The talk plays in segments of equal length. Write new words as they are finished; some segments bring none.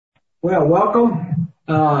Well, welcome.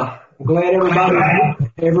 I'm glad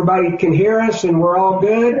everybody can hear us and we're all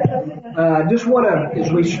good. Just want to,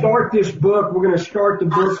 as we start this book, we're going to start the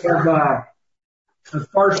book of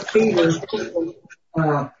First Peter.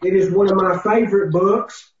 It is one of my favorite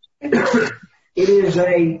books. It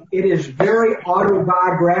is very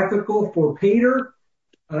autobiographical for Peter.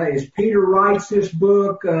 As Peter writes this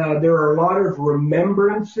book, there are a lot of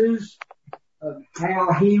remembrances of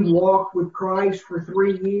how he walked with Christ for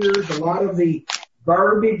 3 years. A lot of the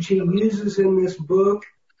verbiage he uses in this book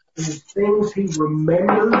is things he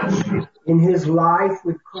remembers in his life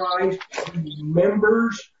with Christ. He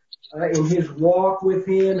remembers in his walk with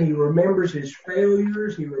him. He remembers his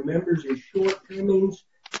failures. He remembers his shortcomings.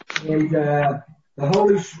 And the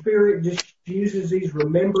Holy Spirit just uses these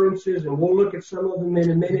remembrances, and we'll look at some of them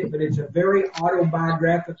in a minute, but it's a very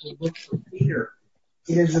autobiographical book for Peter.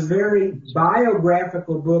 It is a very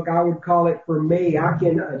biographical book, I would call it for me. I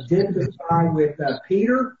can identify with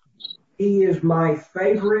Peter. He is my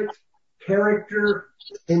favorite character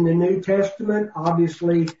in the New Testament,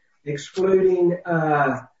 obviously excluding,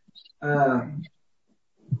 of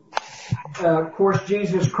course,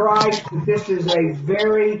 Jesus Christ. This is a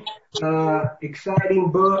very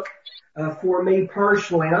exciting book for me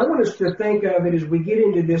personally. And I want us to think of it as we get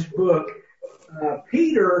into this book.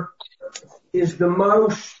 Peter is the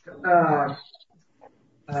most I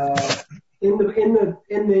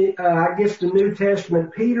guess the New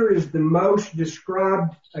Testament, Peter is the most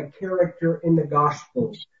described character in the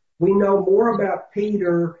Gospels. We know more about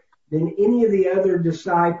Peter than any of the other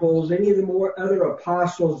disciples, any of the other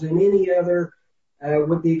apostles, than any other,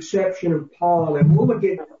 with the exception of Paul. And we'll look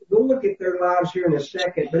at their lives here in a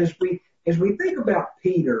second. But as we think about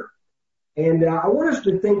Peter, and I want us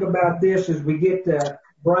to think about this as we get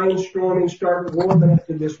brainstorming, start warming up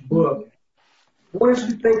to this book. I want us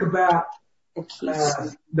to think about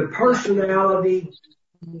the personality,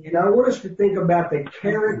 and I want us to think about the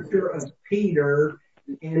character of Peter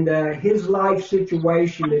and his life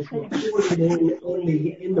situation that's recorded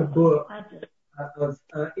in the book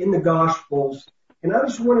in the Gospels. And I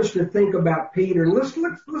just want us to think about Peter. Let's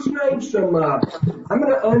name some. I'm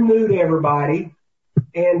going to unmute everybody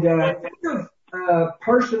and think of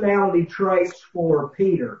personality traits for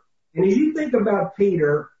Peter. And as you think about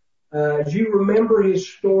Peter, as you remember his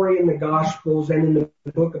story in the Gospels and in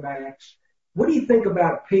the book of Acts, what do you think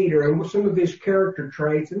about Peter and some of his character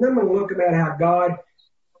traits? And then I'm going to look about how God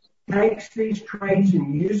takes these traits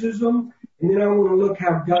and uses them. And then I want to look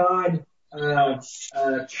how God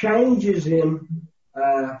changes him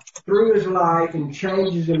through his life and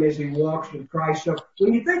changes him as he walks with Christ. So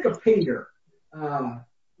when you think of Peter,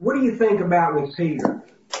 what do you think about with Peter?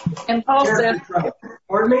 Impulsive.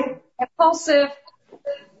 Pardon me? Impulsive.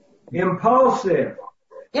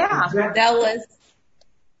 Yeah, that was.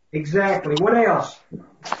 Exactly. What else?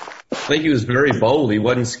 I think he was very bold. He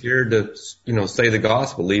wasn't scared to, say the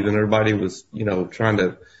gospel, even everybody was, trying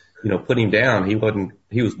to, put him down. He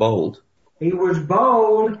was bold. He was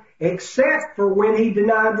bold, except for when he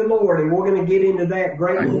denied the Lord. And we're going to get into that.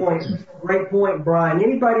 Great point, Brian.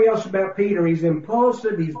 Anybody else about Peter? He's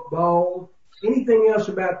impulsive. He's bold. Anything else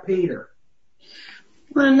about Peter?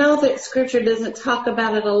 Well, I know that Scripture doesn't talk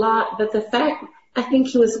about it a lot, but the fact, I think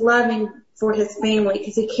he was loving for his family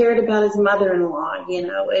because he cared about his mother-in-law.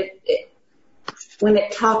 When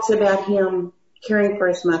it talks about him caring for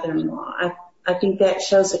his mother-in-law, I think that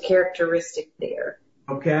shows a characteristic there.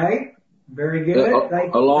 Okay. Very good.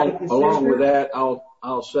 Thank you. Along with that,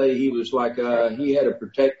 I'll say he was like he had a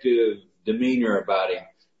protective demeanor about him,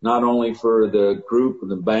 not only for the group,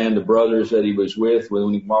 the band of brothers that he was with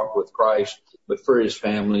when he walked with Christ, but for his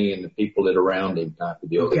family and the people that around him type of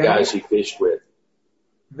deal, okay. The guys he fished with.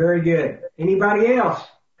 Very good. Anybody else?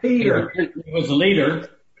 Peter. He was a leader.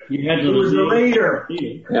 He was a leader.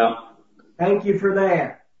 Yeah. Thank you for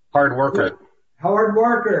that. Hard worker.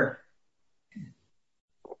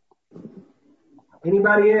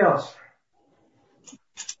 Anybody else?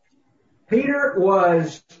 Peter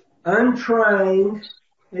was untrained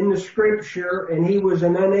in the Scripture, and he was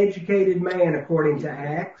an uneducated man, according to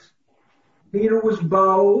Acts. Peter was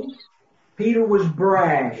bold. Peter was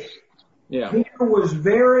brash. Yeah. Peter was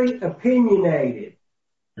very opinionated.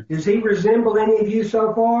 Does he resemble any of you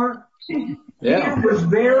so far? Yeah. Peter was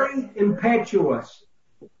very impetuous.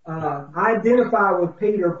 I identify with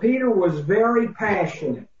Peter. Peter was very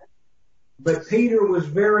passionate, but Peter was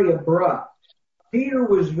very abrupt. Peter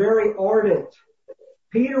was very ardent.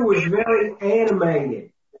 Peter was very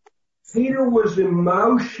animated. Peter was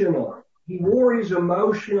emotional. He wore his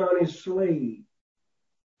emotion on his sleeve.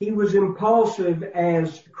 He was impulsive,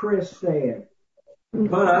 as Chris said.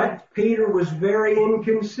 But Peter was very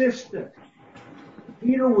inconsistent.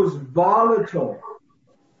 Peter was volatile.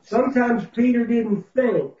 Sometimes Peter didn't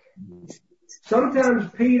think. Sometimes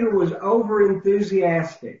Peter was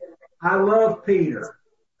over-enthusiastic. I love Peter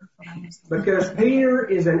because Peter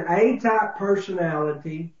is an A-type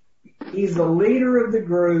personality. He's the leader of the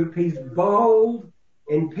group. He's bold,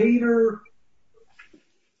 and Peter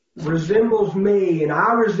resembles me, and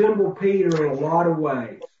I resemble Peter in a lot of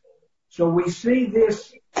ways. So we see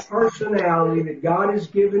this personality that God has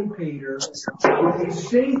given Peter, and we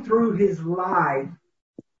see through his life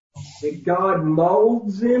that God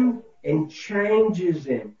molds him and changes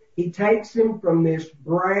him. He takes him from this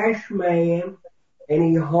brash man and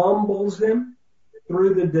he humbles him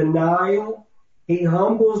through the denial. He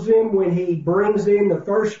humbles him when he brings in the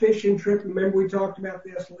first fishing trip. Remember we talked about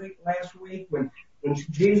this last week when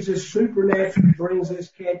Jesus supernaturally brings this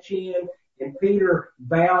catch in and Peter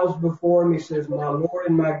bows before him. He says, "My Lord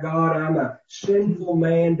and my God, I'm a sinful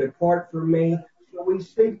man. Depart from me." So we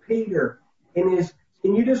see Peter in his,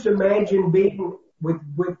 can you just imagine being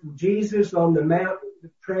with Jesus on the Mount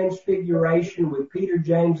of Transfiguration with Peter,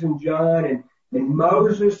 James, and John, and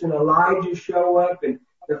Moses and Elijah show up, and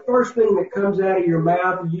the first thing that comes out of your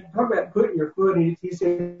mouth, you talk about putting your foot in it, he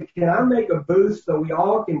said, "Can I make a booth so we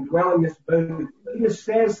all can dwell in this booth?" He just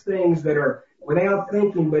says things that are without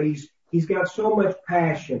thinking, but he's got so much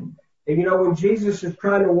passion. And you know, when Jesus is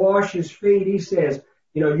trying to wash his feet, he says,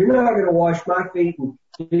 "You know, you're not going to wash my feet." And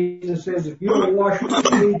Jesus says, "If you don't wash my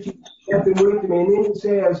feet, you have nothing with me." And then he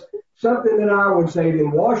says something that I would say,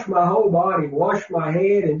 "Then wash my whole body, wash my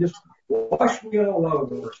head, and just wash me all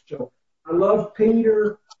over." So I love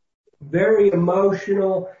Peter, very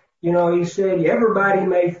emotional. You know, he said, "Everybody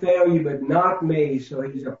may fail you, but not me." So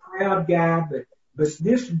he's a proud guy, but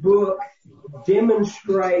this book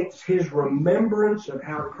demonstrates his remembrance of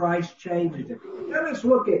how Christ changes him. Now let's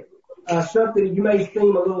look at something. You may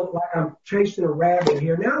seem a little like I'm chasing a rabbit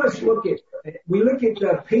here. Now let's look at, we look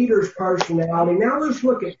at Peter's personality. Now let's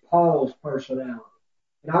look at Paul's personality.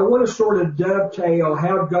 And I want to sort of dovetail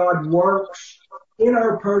how God works in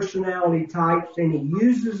our personality types, and he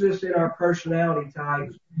uses us in our personality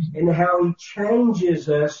types, and how he changes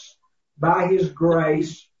us by his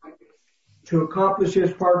grace to accomplish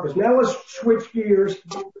his purpose. Now let's switch gears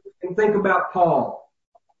and think about Paul.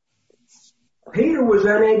 Peter was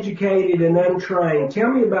uneducated and untrained.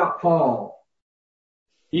 Tell me about Paul.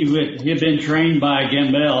 He had been trained by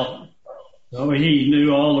Gamaliel, so he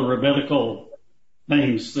knew all the rabbinical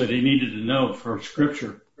things that he needed to know for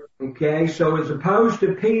Scripture. Okay, so as opposed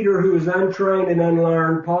to Peter, who is untrained and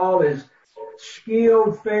unlearned, Paul is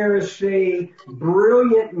skilled Pharisee,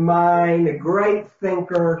 brilliant mind, a great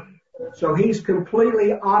thinker. So he's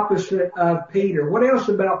completely opposite of Peter. What else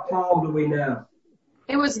about Paul do we know?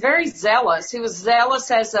 He was very zealous. He was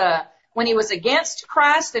zealous when he was against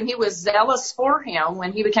Christ, and he was zealous for him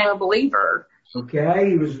when he became a believer. Okay,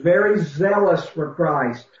 he was very zealous for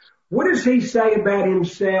Christ. What does he say about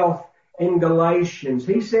himself in Galatians?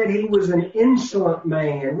 He said he was an insolent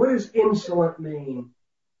man. What does insolent mean?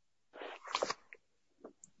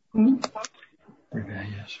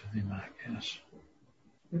 Rebellious, I guess.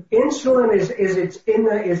 Insolent is it's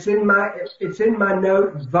in my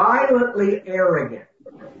note, violently arrogant.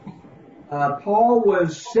 Paul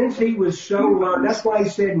was, since he was so learned, that's why he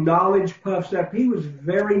said knowledge puffs up. He was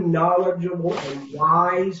very knowledgeable and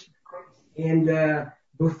wise. And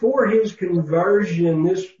before his conversion,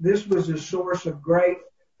 this was a source of great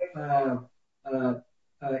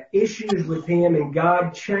issues with him, and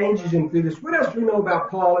God changes him through this. What else do we know about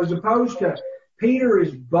Paul? As opposed to Peter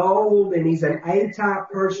is bold and he's an A-type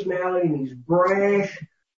personality and he's brash.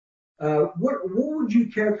 What would you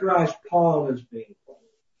characterize Paul as being?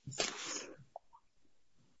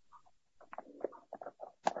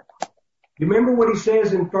 You remember what he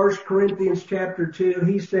says in 1 Corinthians chapter 2?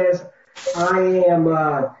 He says, "I am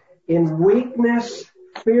in weakness,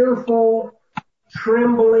 fearful,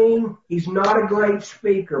 trembling." He's not a great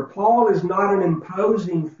speaker. Paul is not an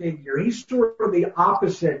imposing figure. He's sort of the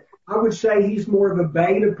opposite. I would say he's more of a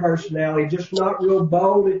beta personality, just not real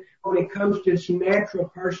bold when it comes to his natural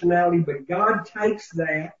personality. But God takes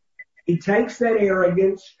that. He takes that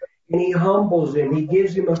arrogance and he humbles him. He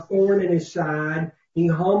gives him a thorn in his side. He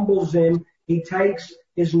humbles him. He takes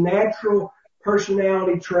his natural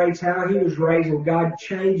personality traits, how he was raised, and God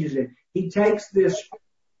changes him. He takes this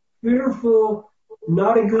fearful,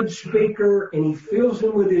 not a good speaker, and he fills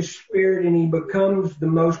him with his spirit, and he becomes the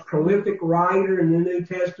most prolific writer in the New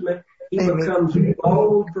Testament. He becomes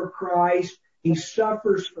bold for Christ. He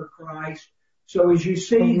suffers for Christ. So as you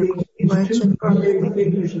see these two primary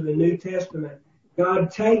figures of the New Testament,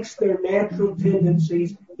 God takes their natural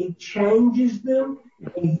tendencies, He changes them,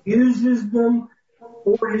 He uses them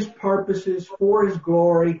for His purposes, for His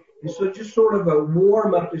glory. And so just sort of a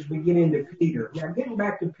warm up as we get into Peter. Now getting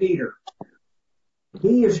back to Peter,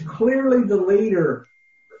 he is clearly the leader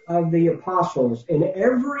of the apostles. In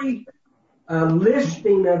every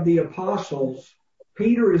listing of the apostles,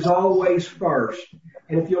 Peter is always first.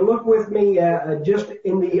 And if you'll look with me, just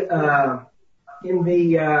in the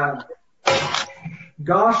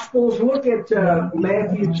Gospels, look at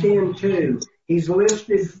Matthew 10:2. He's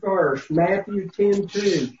listed first. Matthew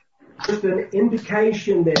 10:2. Just an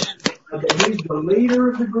indication that he's the leader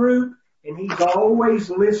of the group, and he's always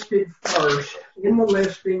listed first in the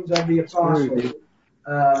listings of the apostles.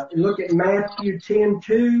 Look at Matthew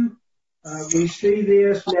 10:2. We see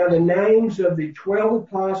this. Now the names of the 12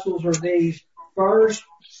 apostles are these. First,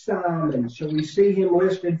 Simon. So we see him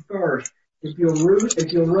listed first. If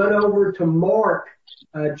you'll run over to Mark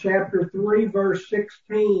chapter 3, verse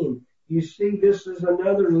 16, you see this is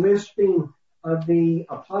another listing of the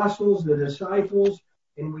apostles, the disciples,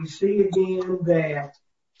 and we see again that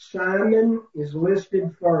Simon is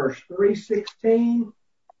listed first. 3:16,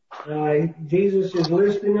 Jesus is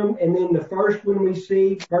listing them, and then the first one we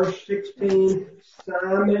see, verse 16,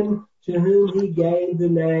 Simon, to whom he gave the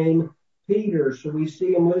name Peter. So we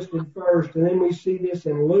see him listed first, and then we see this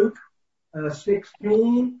in Luke 6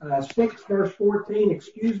 verse 14,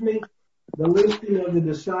 the listing of the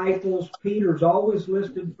disciples. Peter's always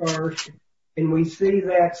listed first, and we see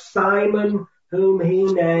that Simon, whom he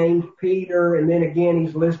named Peter, and then again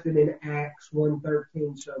he's listed in Acts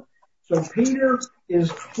 1:13. So Peter is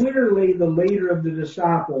clearly the leader of the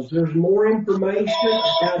disciples. There's more information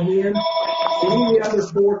about him in the other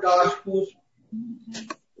four Gospels.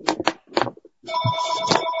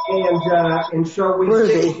 And so we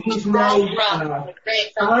see he's named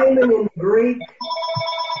Simon in Greek.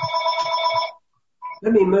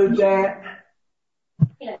 Let me move that.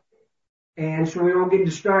 And so we won't get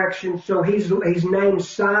distractions. So he's named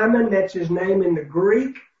Simon. That's his name in the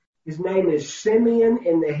Greek. His name is Simeon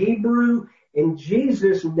in the Hebrew. And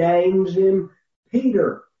Jesus names him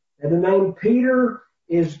Peter. And the name Peter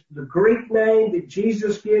is the Greek name that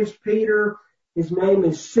Jesus gives Peter. His name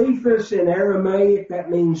is Cephas in Aramaic. That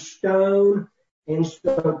means stone. And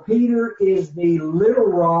so Peter is the little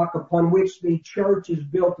rock upon which the church is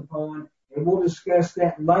built upon. And we'll discuss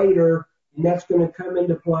that later. And that's going to come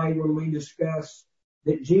into play when we discuss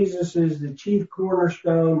that Jesus is the chief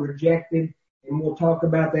cornerstone, rejected. And we'll talk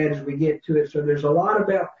about that as we get to it. So there's a lot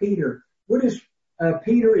about Peter.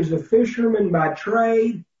 Peter is a fisherman by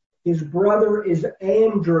trade. His brother is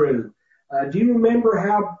Andrew. Do you remember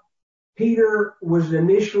how Peter was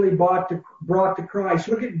initially brought to Christ?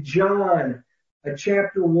 Look at John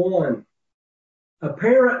chapter 1.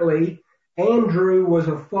 Apparently, Andrew was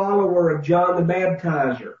a follower of John the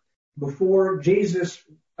Baptizer. Before Jesus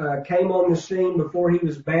came on the scene, before he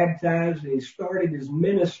was baptized and he started his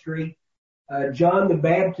ministry, John the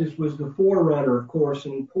Baptist was the forerunner, of course,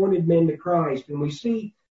 and he pointed men to Christ. And we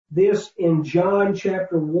see this in John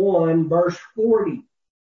chapter 1, verse 40.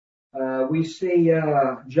 We see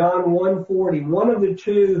John 1:40. One of the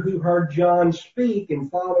two who heard John speak and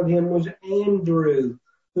followed him was Andrew,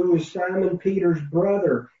 who was Simon Peter's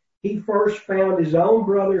brother. He first found his own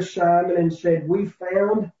brother Simon and said, "We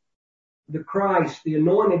found the Christ, the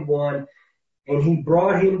anointed one," and he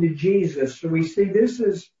brought him to Jesus. So we see this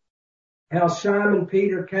is how Simon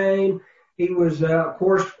Peter came. He was, of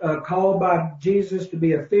course, called by Jesus to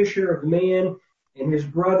be a fisher of men, and his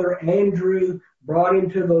brother Andrew brought him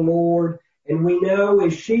to the Lord. And we know,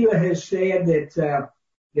 as Sheila has said, that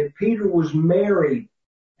Peter was married,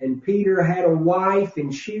 and Peter had a wife,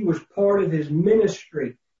 and she was part of his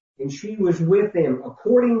ministry, and she was with him.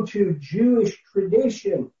 According to Jewish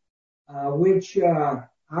tradition, which I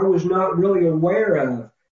was not really aware of,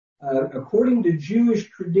 according to Jewish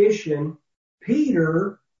tradition,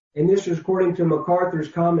 Peter, and this is according to MacArthur's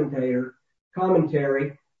commentary,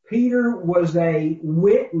 Peter was a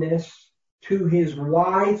witness to his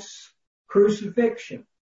wife's crucifixion.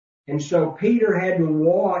 And so Peter had to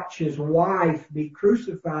watch his wife be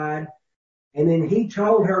crucified, and then he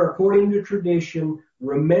told her, according to tradition,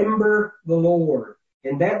 remember the Lord.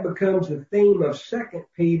 And that becomes the theme of 2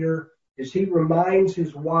 Peter, as he reminds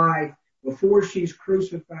his wife before she's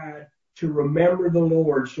crucified to remember the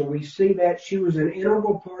Lord. So we see that she was an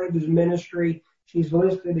integral part of his ministry. She's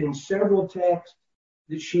listed in several texts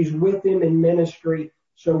that she's with him in ministry.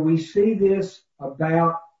 So we see this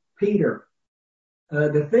about Peter.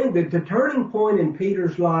 The turning point in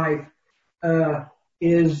Peter's life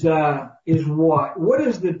is what? What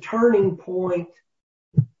is the turning point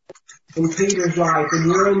in Peter's life, and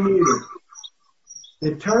you're unmuted.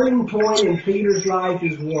 The turning point in Peter's life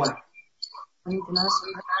is what?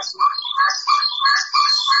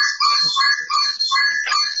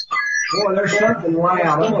 Boy, there's something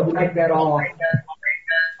loud. I'm going to take that off.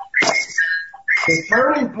 The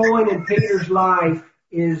turning point in Peter's life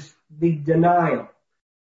is the denial.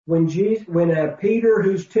 When Peter,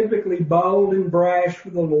 who's typically bold and brash for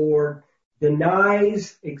the Lord,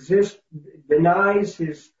 denies his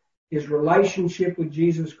relationship with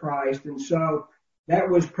Jesus Christ. And so that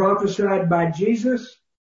was prophesied by Jesus.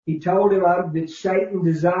 He told him that Satan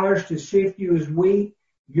desires to sift you as wheat.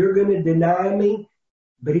 You're going to deny me.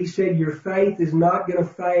 But he said your faith is not going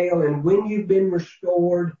to fail. And when you've been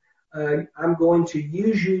restored, I'm going to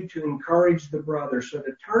use you to encourage the brothers. So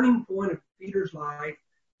the turning point of Peter's life,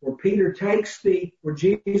 where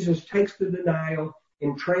Jesus takes the denial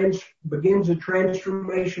and begins a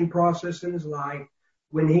transformation process in his life,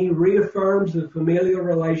 when he reaffirms the familial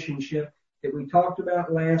relationship that we talked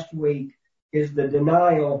about last week, is the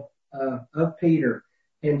denial of Peter.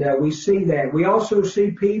 And we see that. We also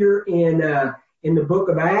see Peter in the book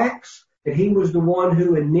of Acts, that he was the one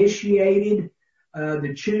who initiated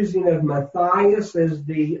the choosing of Matthias as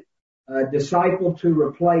the disciple to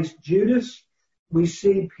replace Judas. We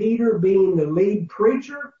see Peter being the lead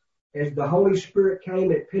preacher as the Holy Spirit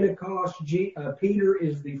came at Pentecost. Peter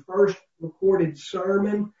is the first recorded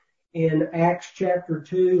sermon in Acts chapter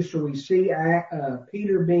 2. So we see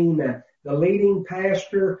Peter being the leading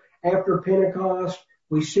pastor after Pentecost.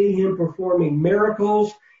 We see him performing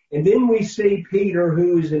miracles. And then we see Peter,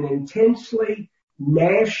 who is an intensely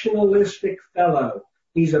nationalistic fellow.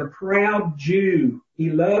 He's a proud Jew. He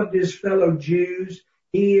loved his fellow Jews.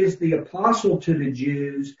 He is the apostle to the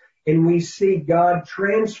Jews. And we see God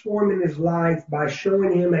transforming his life by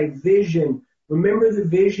showing him a vision. Remember the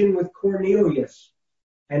vision with Cornelius,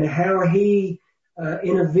 and how in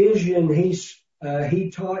a vision,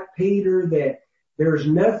 he taught Peter that there's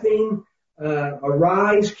nothing,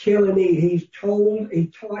 arise, kill, and eat.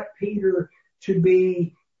 He taught Peter to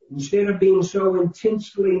be, instead of being so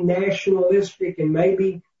intensely nationalistic and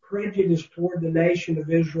maybe prejudiced toward the nation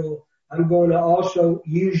of Israel, I'm going to also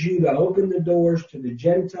use you to open the doors to the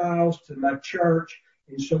Gentiles, to my church.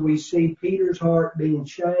 And so we see Peter's heart being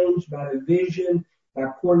changed by the vision, by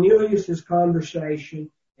Cornelius's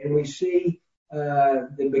conversation, and we see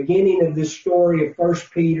the beginning of this story of 1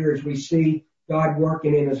 Peter as we see God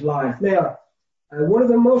working in his life. Now, one of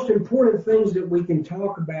the most important things that we can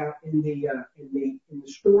talk about in the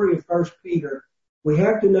story of 1 Peter, we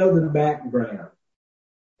have to know the background.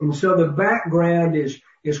 And so the background is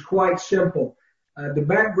quite simple. The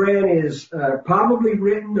background is probably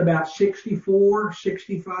written about 64,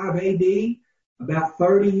 65 AD, about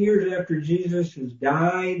 30 years after Jesus has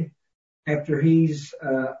died, after he's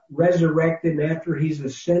resurrected, and after he's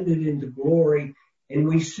ascended into glory. And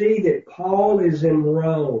we see that Paul is in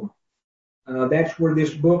Rome. That's where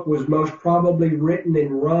this book was most probably written,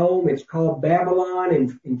 in Rome. It's called Babylon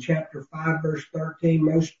in chapter 5, verse 13.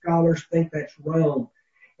 Most scholars think that's Rome.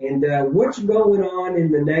 And what's going on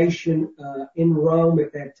in the nation in Rome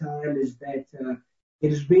at that time is that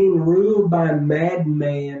it is being ruled by a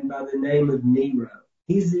madman by the name of Nero.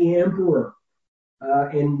 He's the emperor.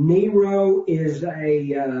 And Nero is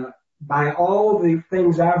by all the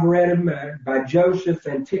things I've read by Joseph's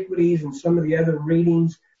Antiquities and some of the other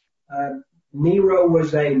readings, Nero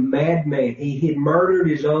was a madman. He had murdered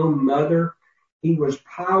his own mother. He was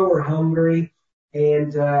power hungry.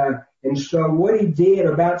 And so what he did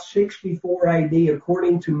about 64 AD,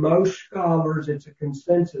 according to most scholars, it's a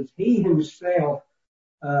consensus, he himself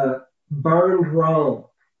burned Rome.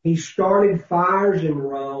 He started fires in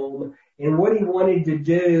Rome, and what he wanted to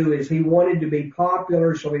do is he wanted to be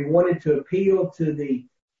popular, so he wanted to appeal to the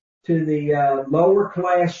lower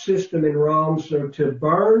class system in Rome. So to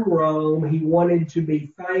burn Rome, he wanted to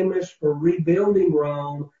be famous for rebuilding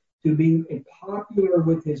Rome, to be popular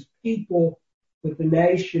with his people, with the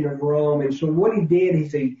nation of Rome. And so what he did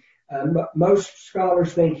is most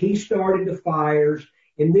scholars think he started the fires,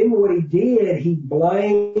 and then what he did, he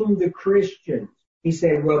blamed the Christians. He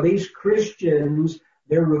said, well, these Christians,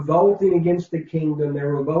 they're revolting against the kingdom,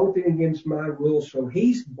 they're revolting against my rule, so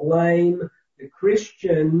he's blamed the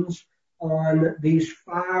Christians on these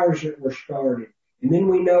fires that were started. And then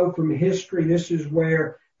we know from history, this is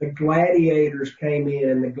where the gladiators came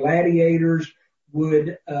in. The gladiators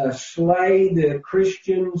would slay the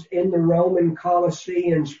Christians in the Roman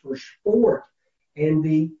Colosseums for sport, and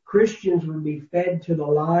the Christians would be fed to the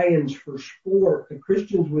lions for sport. The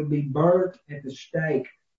Christians would be burnt at the stake.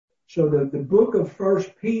 So the book of 1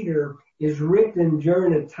 Peter is written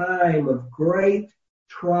during a time of great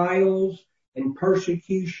trials and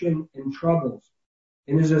persecution and troubles.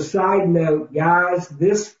 And as a side note, guys,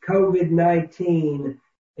 this COVID-19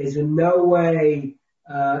 is in no way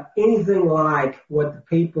anything like what the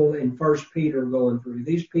people in 1 Peter are going through.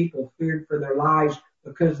 These people feared for their lives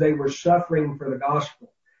because they were suffering for the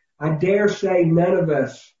gospel. I dare say none of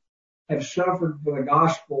us have suffered for the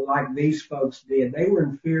gospel like these folks did. They were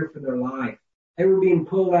in fear for their life. They were being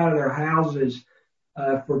pulled out of their houses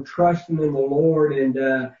for trusting in the Lord, and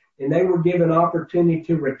they were given opportunity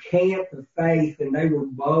to recant the faith, and they were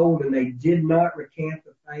bold, and they did not recant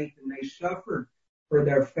the faith, and they suffered for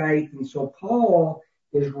their faith. And so Paul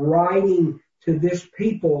is writing to this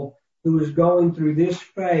people who is going through this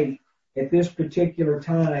faith at this particular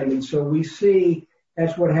time. And so we see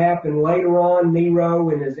that's what happened later on. Nero,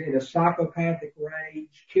 in a psychopathic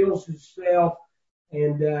rage, kills himself,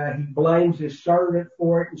 and he blames his servant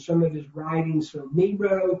for it in some of his writings. So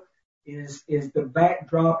Nero is the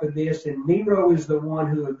backdrop of this, and Nero is the one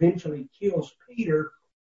who eventually kills Peter.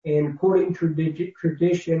 And according to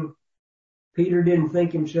tradition, Peter didn't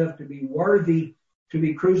think himself to be worthy to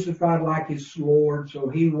be crucified like his Lord, so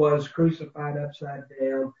he was crucified upside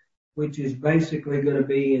down, which is basically going to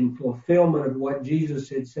be in fulfillment of what Jesus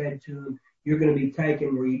had said to him. You're going to be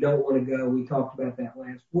taken where you don't want to go. We talked about that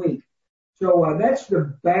last week. So that's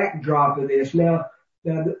the backdrop of this. Now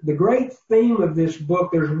the great theme of this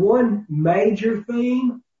book, there's one major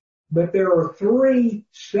theme, but there are three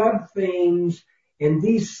sub-themes, and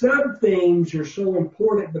these sub-themes are so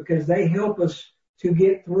important because they help us to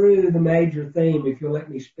get through the major theme, if you'll let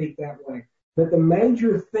me speak that way. But the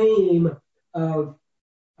major theme of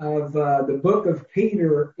the book of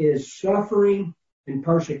Peter is suffering and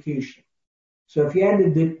persecution. So if you had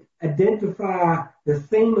to identify the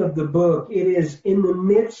theme of the book, it is in the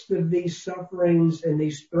midst of these sufferings and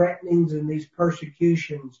these threatenings and these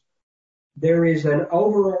persecutions, there is an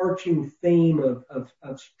overarching theme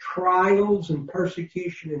of trials and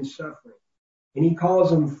persecution and suffering. And he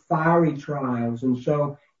calls them fiery trials. And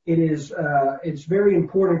so it's very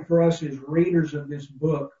important for us as readers of this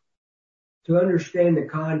book to understand the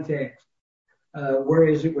context,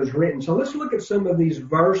 whereas it was written. So let's look at some of these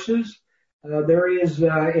verses. There is,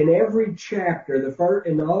 in every chapter,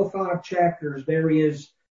 in all 5 chapters, there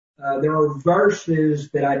are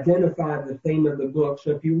verses that identify the theme of the book.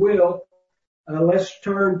 So if you will, let's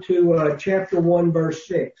turn to chapter 1, verse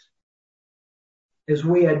 6, as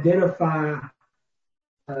we identify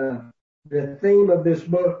the theme of this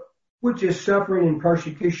book, which is suffering and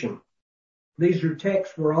persecution. These are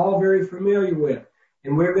texts we're all very familiar with,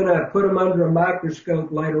 and we're going to put them under a microscope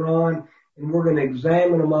later on, and we're going to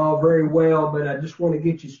examine them all very well, but I just want to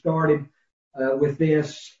get you started with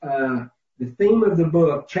this. The theme of the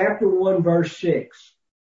book, chapter 1, verse 6.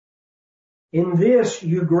 In this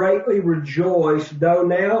you greatly rejoice, though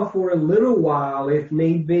now for a little while, if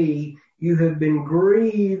need be, you have been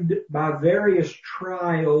grieved by various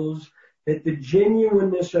trials, that the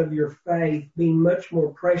genuineness of your faith, being much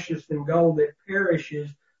more precious than gold that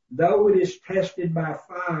perishes, though it is tested by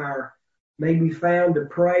fire, may be found to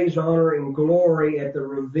praise, honor, and glory at the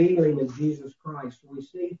revealing of Jesus Christ. So we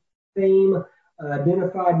see theme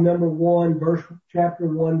identified number 1, chapter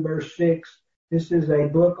 1, verse 6. This is a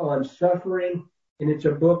book on suffering, and it's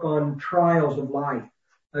a book on trials of life.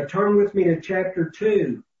 Turn with me to chapter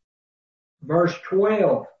 2. Verse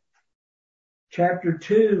 12, chapter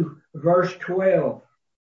 2, verse 12.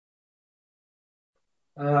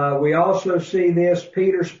 We also see this,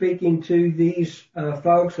 Peter speaking to these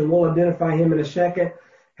folks, and we'll identify him in a second,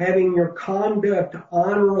 having your conduct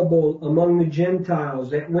honorable among the Gentiles,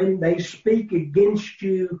 that when they speak against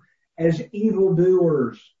you as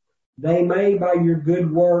evildoers, they may by your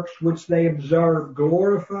good works which they observe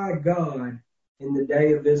glorify God in the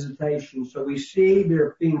day of visitation. So we see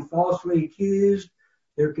they're being falsely accused.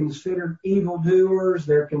 They're considered evildoers.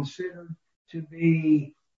 They're considered to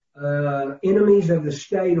be enemies of the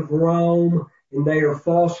state of Rome, and they are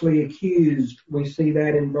falsely accused. We see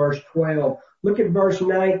that in verse 12. Look at verse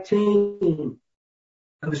 19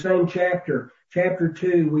 of the same chapter, chapter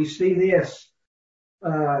 2. We see this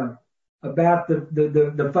about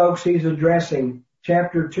the folks he's addressing.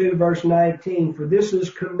 Chapter 2, verse 19. For this is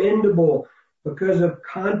commendable, because of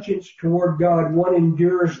conscience toward God, one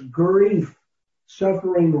endures grief,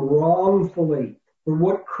 suffering wrongfully. For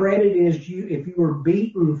what credit is you if you are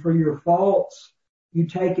beaten for your faults, you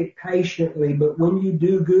take it patiently. But when you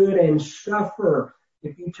do good and suffer,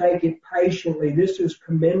 if you take it patiently, this is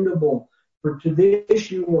commendable. For to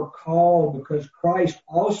this you were called, because Christ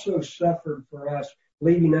also suffered for us,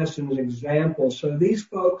 leaving us as an example. So these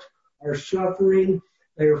folks are suffering.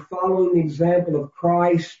 They are following the example of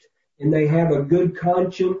Christ. and they have a good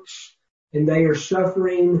conscience, and they are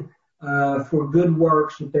suffering for good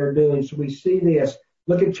works that they're doing. So we see this.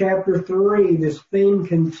 Look at chapter 3. This theme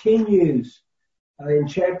continues in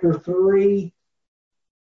chapter 3.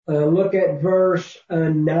 Look at verse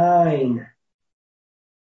 9.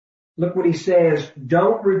 Look what he says.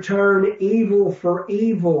 Don't return evil for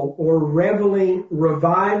evil or reviling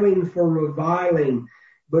for reviling,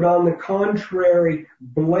 but on the contrary,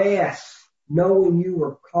 bless, knowing you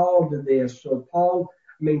were called to this. So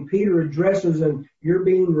Peter addresses them, you're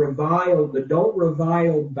being reviled, but don't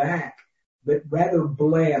revile back, but rather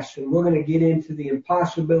bless. And we're going to get into the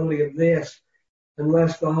impossibility of this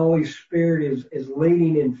unless the Holy Spirit is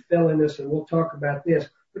leading and filling us, and we'll talk about this.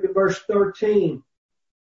 Look at verse 13.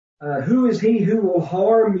 Who is he who will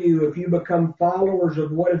harm you if you become followers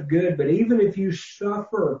of what is good? But even if you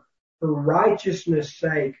suffer for righteousness'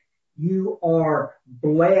 sake, you are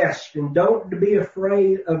blessed. And don't be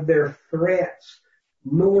afraid of their threats,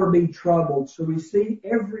 nor be troubled. So we see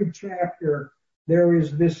every chapter there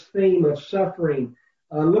is this theme of suffering.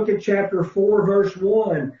 Look at chapter 4, verse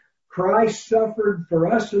 1. Christ suffered for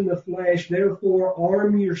us in the flesh, therefore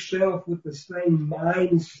arm yourself with the same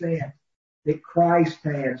mindset that Christ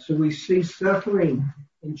had. So we see suffering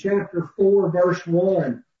in chapter 4, verse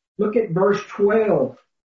 1. Look at verse 12,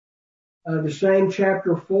 the same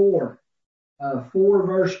chapter 4. 4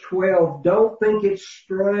 verse 12, don't think it's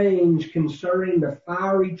strange concerning the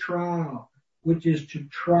fiery trial, which is to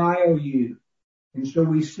trial you. And so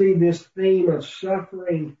we see this theme of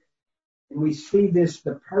suffering, and we see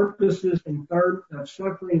the purposes and third of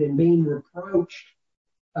suffering and being reproached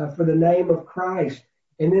for the name of Christ.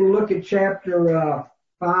 And then look at chapter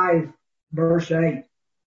 5, verse 8.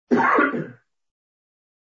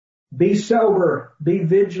 Be sober, be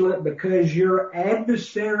vigilant, because your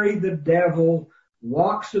adversary, the devil,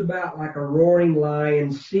 walks about like a roaring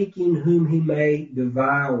lion, seeking whom he may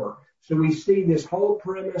devour. So we see this whole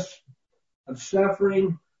premise of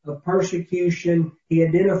suffering, of persecution. He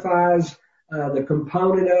identifies the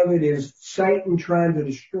component of it is Satan trying to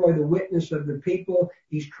destroy the witness of the people.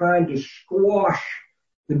 He's trying to squash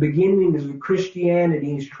the beginnings of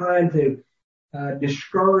Christianity. He's trying to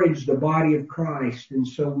discourage the body of Christ. And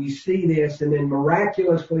so we see this, and then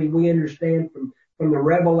miraculously we understand from the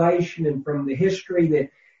revelation and from the history that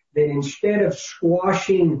instead of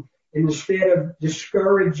squashing, instead of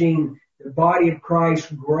discouraging, the body of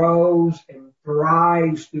Christ grows and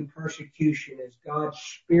thrives through persecution as God's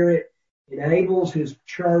Spirit enables His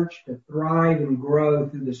church to thrive and grow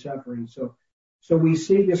through the suffering. So we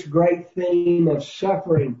see this great theme of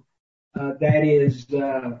suffering that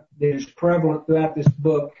is prevalent throughout this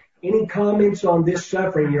book. Any comments on this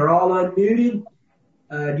suffering? You're all unmuted.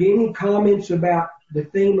 Any comments about the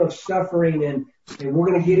theme of suffering? And we're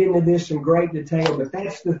going to get into this in great detail, but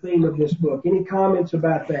that's the theme of this book. Any comments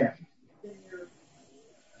about that?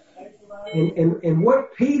 And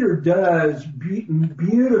what Peter does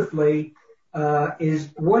beautifully is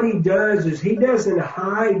what he does is he doesn't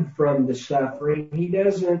hide from the suffering. He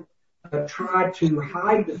doesn't try to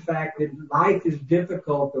hide the fact that life is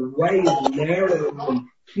difficult, the way is narrow, and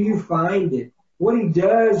few find it. What he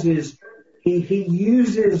does is he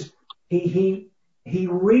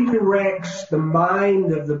redirects the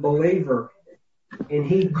mind of the believer, and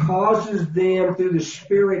he causes them through the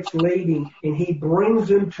Spirit's leading, and he brings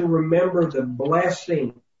them to remember the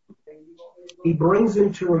blessing. He brings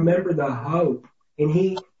them to remember the hope, and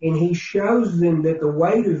he shows them that the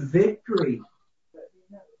way to victory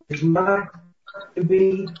is not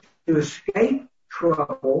to escape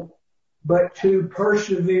trouble, but to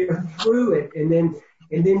persevere through it. And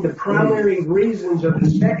then the primary reasons of the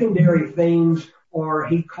secondary themes are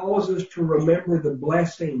he calls us to remember the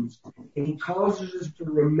blessings, and he causes us to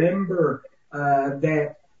remember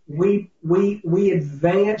that we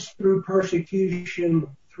advance through persecution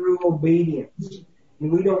through obedience.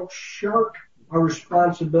 And we don't shirk our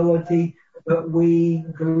responsibility, but we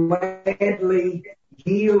gladly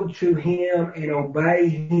yield to Him and obey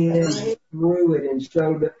Him through it. And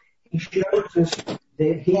so He shows us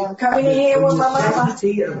that He the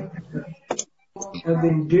necessity of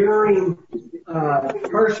enduring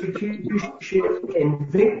persecution and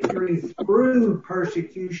victory through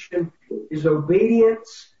persecution is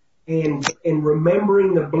obedience and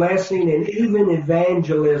remembering the blessing and even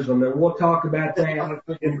evangelism. And we'll talk about that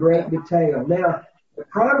in great detail. Now, the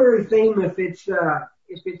primary theme, if it's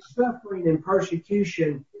suffering and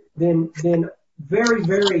persecution, then very,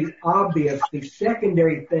 very obvious. The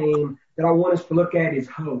secondary theme that I want us to look at is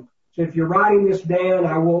hope. So if you're writing this down,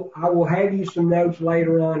 I will have you some notes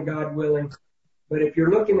later on, God willing. But if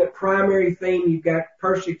you're looking at primary theme, you've got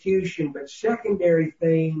persecution, but secondary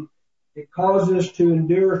theme that causes us to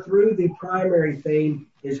endure through the primary theme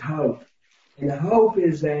is hope. And hope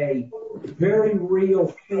is a very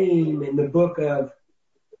real theme in the book of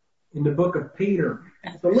Peter.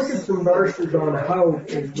 So look at some verses on hope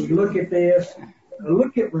as we look at this.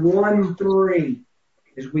 Look at 1:3.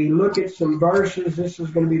 As we look at some verses, this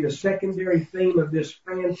is going to be the secondary theme of this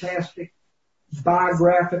fantastic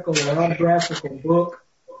biographical and autographical book.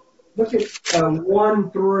 Look at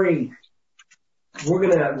 1:3. We're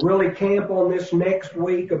going to really camp on this next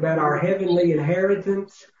week about our heavenly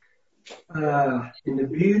inheritance and the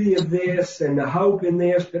beauty of this and the hope in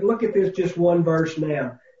this. But look at this, just one verse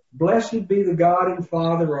now. Blessed be the God and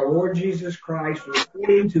Father, our Lord Jesus Christ, who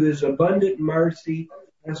according to his abundant mercy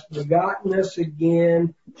has begotten us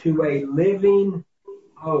again to a living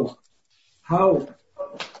hope. Hope.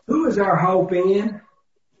 Who is our hope in?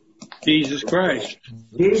 Jesus Christ.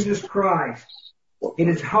 Jesus Christ. It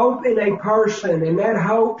is hope in a person, and that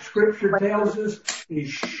hope, Scripture tells us, is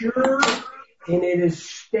sure, and it is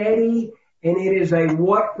steady, and it is a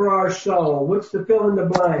what for our soul? What's the fill in the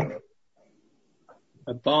blank?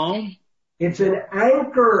 A balm? It's an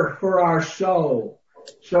anchor for our soul.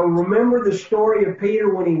 So remember the story of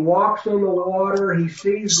Peter when he walks on the water, he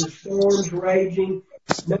sees the storms raging.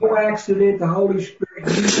 No accident, the Holy Spirit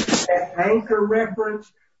uses that anchor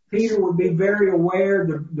reference. Peter would be very aware,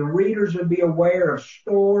 the readers would be aware of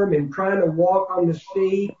storm and trying to walk on the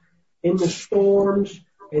sea in the storms.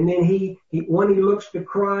 And then he when he looks to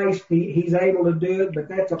Christ, he's able to do it. But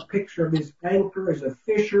that's a picture of his anchor as a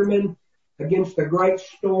fisherman against the great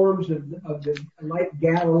storms of the Lake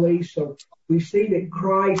Galilee. So we see that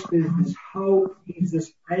Christ is this hope. He's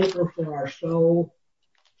this anchor for our soul.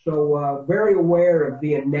 So very aware of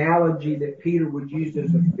the analogy that Peter would use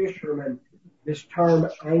as a fisherman, this term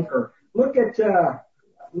anchor. Look at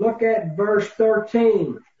verse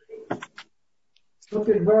 13. Look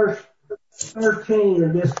at verse 13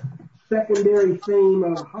 of this secondary theme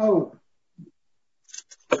of hope.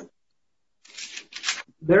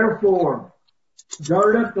 Therefore,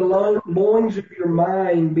 gird up the loins of your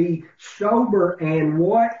mind, be sober, and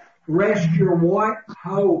what? Rest your what?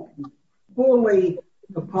 Hope fully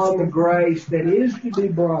upon the grace that is to be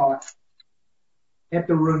brought at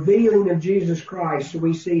the revealing of Jesus Christ. So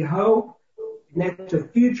we see hope, and that's a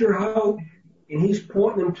future hope, and he's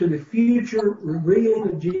pointing them to the future revealing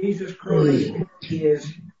of Jesus Christ. He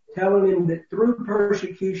is telling them that through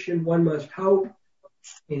persecution one must hope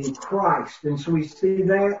in Christ. And so we see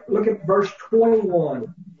that. Look at verse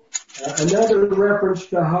 21. Another reference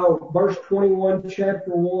to hope. Verse 21,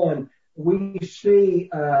 chapter 1. We see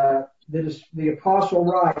that the apostle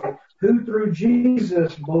writes, who through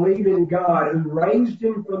Jesus believed in God, who raised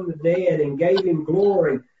him from the dead and gave him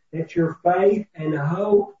glory, that your faith and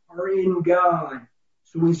hope are in God.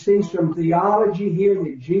 So we see some theology here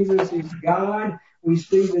that Jesus is God. We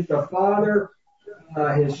see that the Father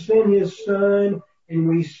has sent his Son, and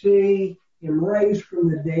we see him raised from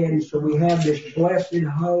the dead. And so we have this blessed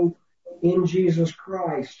hope in Jesus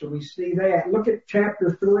Christ. So we see that. Look at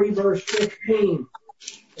chapter 3, verse 15.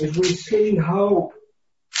 As we see hope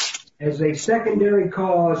as a secondary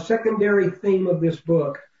cause, secondary theme of this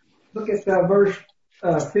book. Look at verse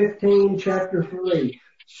 15, chapter 3.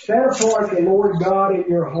 Set apart the Lord God in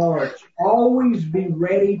your hearts. Always be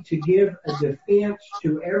ready to give a defense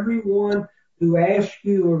to everyone who asks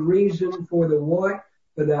you a reason for the what?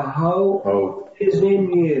 For the hope is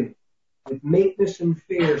in you, with meekness and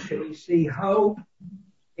fear. So we see hope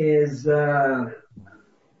is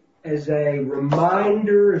as a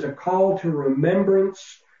reminder, as a call to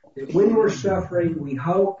remembrance, that when we're suffering, we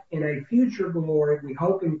hope in a future glory. We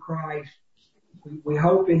hope in Christ. We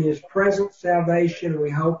hope in his present salvation.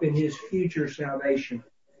 We hope in his future salvation.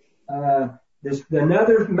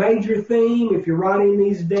 Another major theme, if you're writing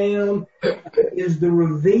these down, is the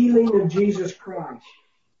revealing of Jesus Christ.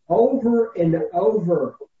 Over and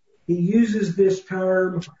over, he uses this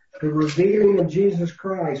term, the revealing of Jesus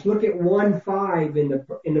Christ. Look at 1:5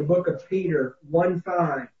 in the book of Peter,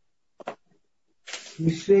 1:5. You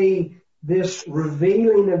see this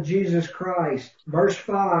revealing of Jesus Christ. Verse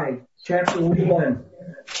 5, chapter 1.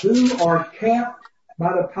 Who are kept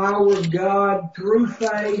by the power of God through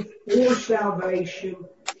faith for salvation,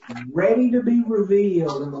 ready to be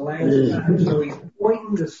revealed in the last time. So he's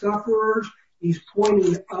pointing the sufferers. He's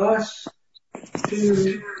pointing us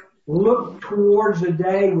to look towards the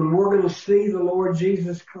day when we're going to see the Lord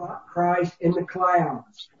Jesus Christ in the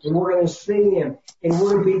clouds. And we're going to see him. And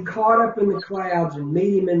we're going to be caught up in the clouds and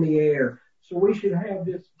meet him in the air. So we should have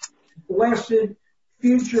this blessed,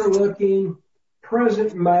 future-looking,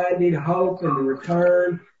 present-minded hope in the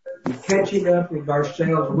return and catching up with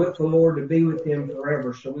ourselves with the Lord to be with Him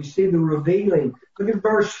forever. So we see the revealing. Look at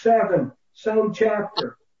verse 7, same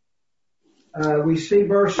chapter. We see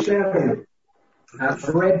verse 7. I've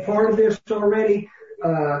read part of this already.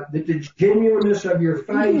 That the genuineness of your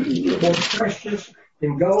faith is more precious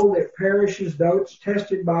than gold that perishes, though it's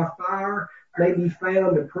tested by fire, may be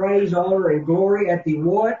found to praise, honor, and glory at the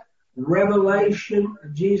what? Revelation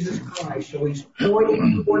of Jesus Christ. So he's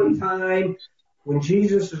pointing toward a time when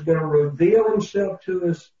Jesus is going to reveal himself to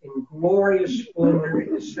us in glorious splendor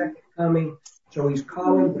in his second coming. So he's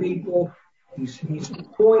calling people, he's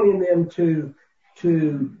pointing them to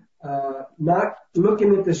not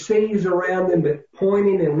looking at the seas around them, but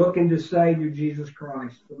pointing and looking to Savior Jesus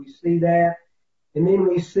Christ. So we see that. And then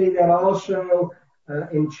we see that also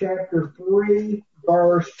in chapter 3,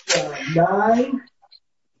 verse 9.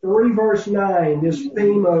 3 verse 9, this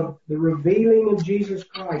theme of the revealing of Jesus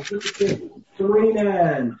Christ. Look at this,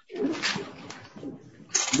 3:9.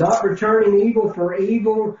 Not returning evil for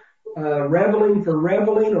evil, reveling for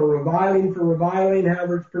reveling, or reviling for reviling,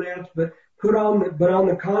 however it's pronounced, but on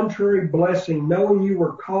the contrary, blessing, knowing you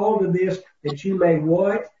were called to this, that you may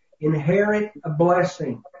what? Inherit a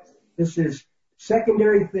blessing. This is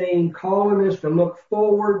secondary theme, calling us to look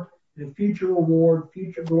forward to the future reward,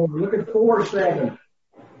 future glory. Look at 4:7.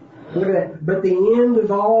 But the end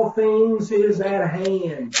of all things is at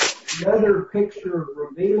hand. Another picture of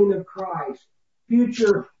revealing of Christ.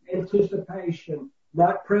 Future anticipation,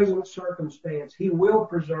 not present circumstance. He will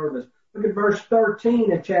preserve us. Look at verse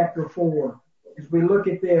 13 of chapter 4. As we look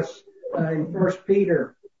at this in 1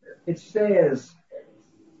 Peter, it says,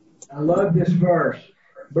 I love this verse,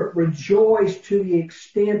 but rejoice to the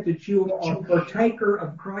extent that you are partaker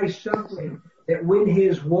of Christ's suffering, that when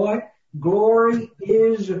his what? Glory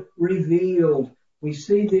is revealed. We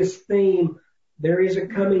see this theme. There is a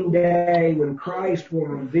coming day when Christ will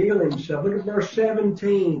reveal himself. Look at verse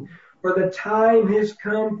 17. For the time has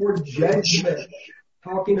come for judgment.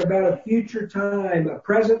 Talking about a future time, a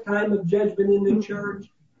present time of judgment in the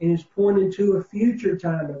church, and is pointing to a future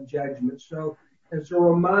time of judgment. So it's a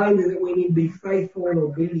reminder that we need to be faithful and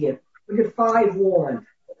obedient. Look at 5:1.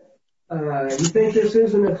 You think this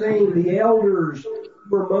isn't a thing? The elders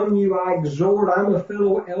who are among you, I exhort. I'm a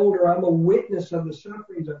fellow elder. I'm a witness of the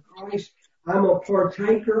sufferings of Christ. I'm a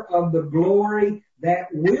partaker of the glory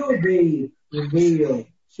that will be revealed.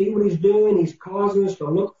 See what he's doing? He's causing us to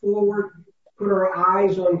look forward, put our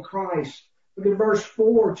eyes on Christ. Look at verse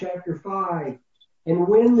 4, chapter 5. And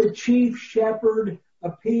when the chief shepherd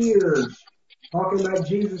appears, talking about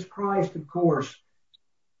Jesus Christ, of course,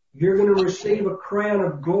 you're going to receive a crown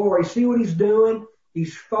of glory. See what he's doing?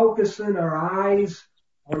 He's focusing our eyes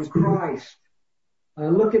on Christ.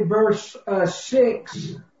 Look at verse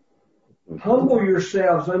 6. Humble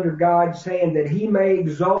yourselves under God's hand that he may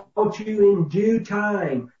exalt you in due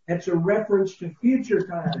time. That's a reference to future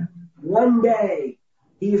time. One day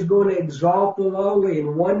he is going to exalt the lowly,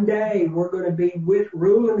 and one day we're going to be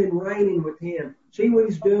ruling and reigning with him. See what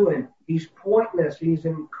he's doing? He's pointing us. He's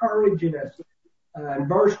encouraging us. In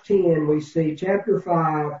verse 10, we see chapter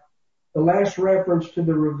 5, the last reference to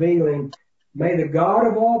the revealing. May the God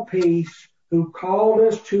of all peace, who called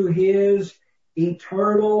us to his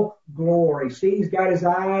eternal glory. See, he's got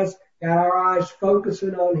our eyes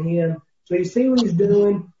focusing on him. So you see what he's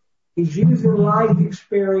doing? He's using life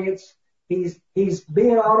experience. He's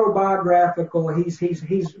being autobiographical. He's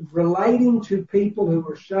relating to people who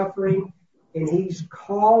are suffering, and he's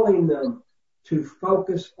calling them to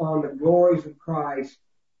focus on the glories of Christ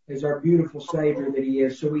as our beautiful Savior that he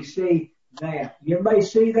is. So we see that. Everybody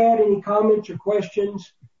see that? Any comments or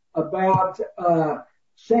questions about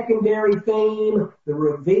secondary theme, the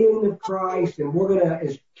revealing of Christ? And we're gonna,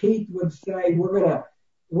 as Keith would say, we're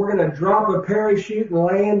gonna drop a parachute and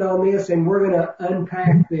land on this, and we're gonna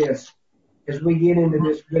unpack this as we get into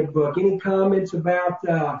this good book. Any comments about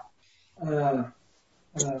the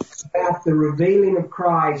revealing of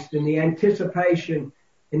Christ and the anticipation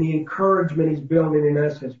and the encouragement he's building in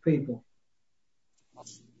us as people?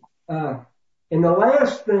 And the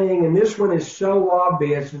last thing, and this one is so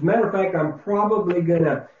obvious, as a matter of fact, I'm probably going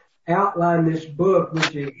to outline this book,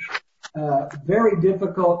 which is very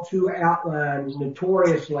difficult to outline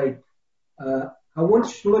notoriously. I want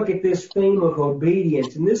you to look at this theme of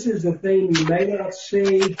obedience. And this is a theme you may not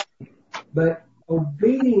see, but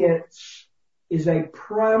obedience is a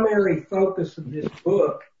primary focus of this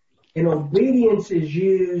book. And obedience is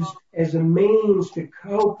used as a means to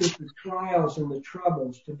cope with the trials and the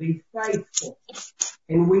troubles, to be faithful.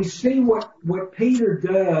 And we see what Peter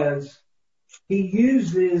does. He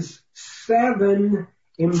uses 7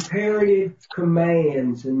 imperative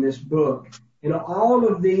commands in this book. And all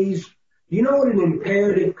of these, do you know what an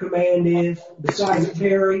imperative command is? Besides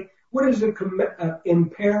Terry, what is an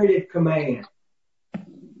imperative command?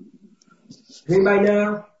 Does anybody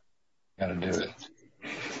know? Gotta do it.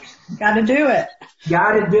 Gotta do it.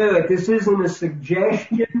 Gotta do it. This isn't a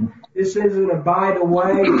suggestion. This isn't a by the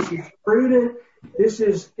way. This is prudent. This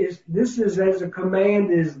is as a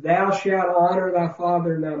command is thou shalt honor thy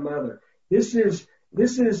father and thy mother. This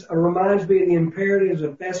reminds me of the imperatives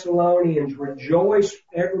of Thessalonians. Rejoice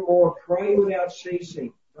evermore, pray without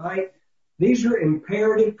ceasing, right? These are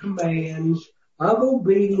imperative commands of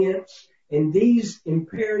obedience, and these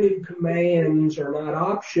imperative commands are not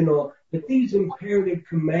optional, but these imperative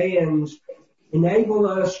commands enable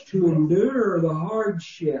us to endure the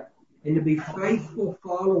hardship and to be faithful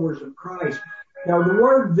followers of Christ. Now, the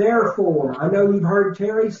word therefore, I know you've heard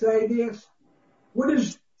Terry say this.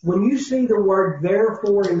 When you see the word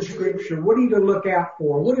therefore in Scripture, what are you to look out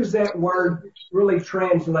for? What does that word really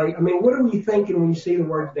translate? I mean, what are you thinking when you see the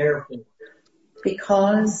word therefore?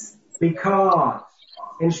 Because.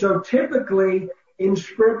 And so typically in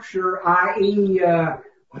Scripture, i.e.,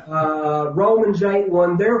 Romans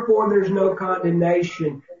 8:1, therefore there's no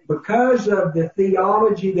condemnation because of the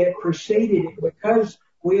theology that preceded it, because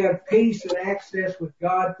we have peace and access with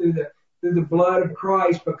God through the blood of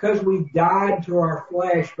Christ, because we died to our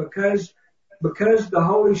flesh, because the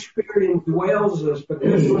Holy Spirit indwells us,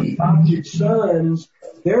 because we're adopted sons,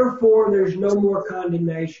 therefore there's no more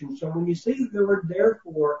condemnation. So when you see the word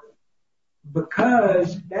therefore,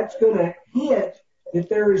 because that's going to hint that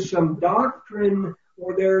there is some doctrine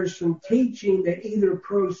or there is some teaching that either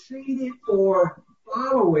precede it or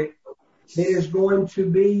follow it that is going to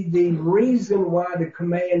be the reason why the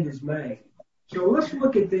command is made. So let's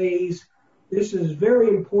look at these. This is very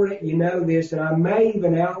important you know this, and I may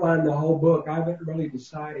even outline the whole book. I haven't really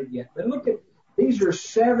decided yet. But look at, these are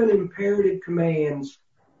 7 imperative commands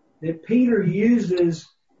that Peter uses.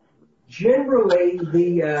 Generally,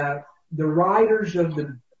 the writers of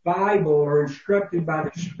the Bible are instructed by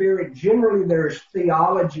the Spirit. Generally, there's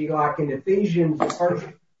theology, like in Ephesians, the first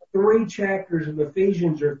 3 chapters of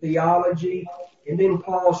Ephesians are theology. And then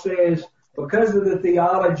Paul says, because of the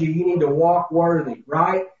theology, you need to walk worthy,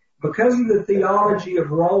 right? Because of the theology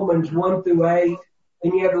of Romans 1 through 8,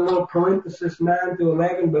 then you have a little parenthesis 9 through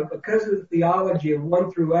 11, but because of the theology of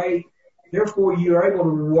 1 through 8, therefore you are able to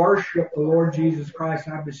worship the Lord Jesus Christ.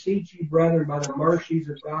 I beseech you, brethren, by the mercies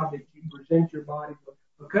of God, that you present your body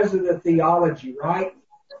because of the theology, right?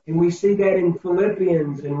 And we see that in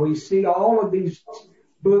Philippians, and we see all of these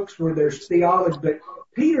books where there's theology, but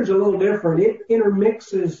Peter's a little different. It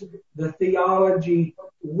intermixes the theology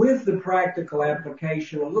with the practical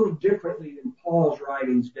application a little differently than Paul's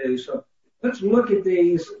writings do. So let's look at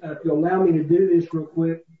these. If you'll allow me to do this real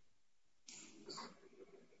quick.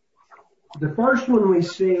 The first one we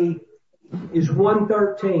see is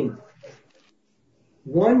 1:13.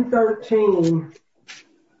 1:13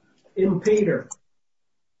 in Peter.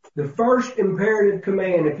 The first imperative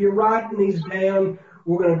command. If you're writing these down,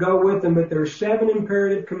 we're going to go with them, but there's 7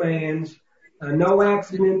 imperative commands. No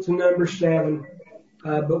accidents in number 7.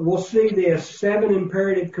 But we'll see this 7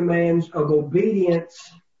 imperative commands of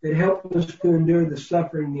obedience that help us to endure the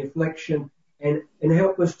suffering, the affliction, and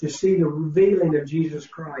help us to see the revealing of Jesus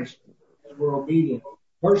Christ as we're obedient.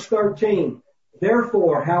 Verse 13.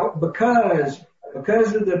 Therefore, because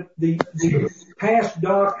of the past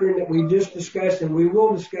doctrine that we just discussed, and we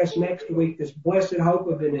will discuss next week, this blessed hope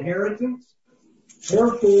of inheritance.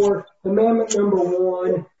 Therefore, commandment number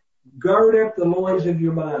 1, gird up the loins of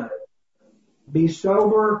your mind. Be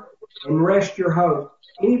sober and rest your hope.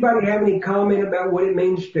 Anybody have any comment about what it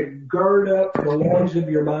means to gird up the loins of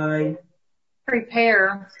your mind?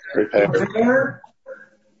 Prepare.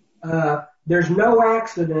 There's no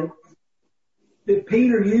accident that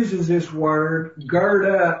Peter uses this word, gird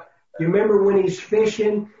up. You remember when he's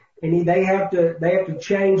fishing and they have to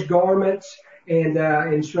change garments,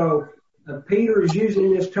 and so Peter is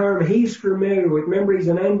using this term he's familiar with. Remember, he's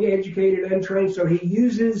an uneducated, untrained, so he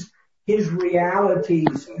uses his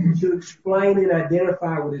realities to explain and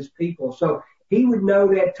identify with his people. So he would know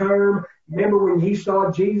that term. Remember when he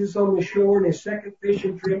saw Jesus on the shore in his second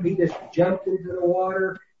fishing trip, he just jumped into the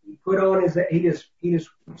water. He put on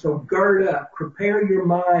so gird up, prepare your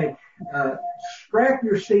mind, strap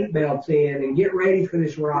your seatbelts in and get ready for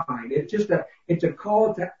this ride. It's a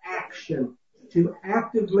call to action, to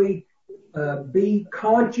actively be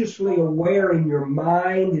consciously aware in your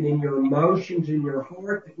mind and in your emotions, in your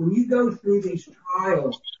heart, that when you go through these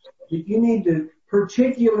trials, that you need to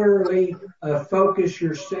particularly focus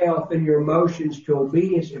yourself and your emotions to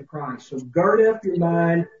obedience to Christ. So gird up your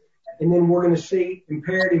mind. And then we're going to see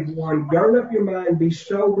imperative 1, gird up your mind, be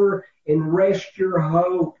sober, and rest your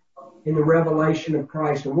hope in the revelation of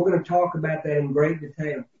Christ. And we're going to talk about that in great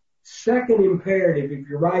detail. Second imperative, if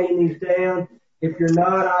you're writing these down, if you're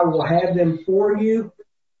not, I will have them for you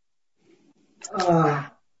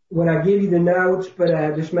when I give you the notes,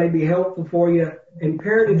 but this may be helpful for you.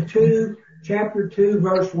 Imperative 2, chapter 2,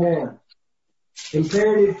 verse 1.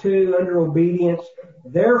 Imperative 2, under obedience.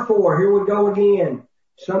 Therefore, here we go again.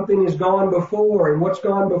 Something has gone before, and what's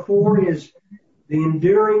gone before is the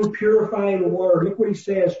enduring, purifying word. Look what he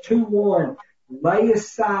says, 2:1. Lay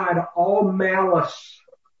aside all malice.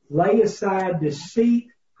 Lay aside deceit,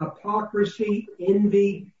 hypocrisy,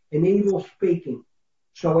 envy, and evil speaking.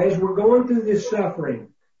 So as we're going through this suffering,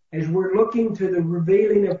 as we're looking to the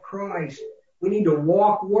revealing of Christ, we need to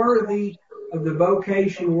walk worthy of the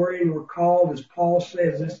vocation wherein we're called. As Paul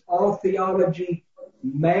says, this all theology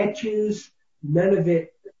matches, none of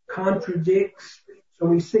it contradicts. So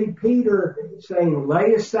we see Peter saying,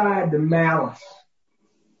 lay aside the malice.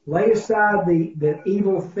 Lay aside the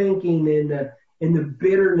evil thinking and the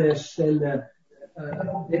bitterness and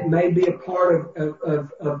it may be a part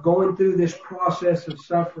of going through this process of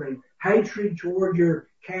suffering. Hatred toward your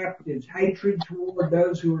captives, hatred toward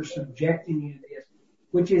those who are subjecting you to this,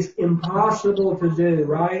 which is impossible to do,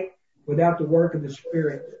 right? Without the work of the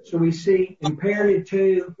Spirit. So we see imperative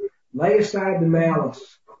 2, lay aside the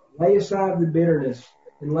malice, lay aside the bitterness,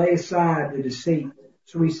 and lay aside the deceit.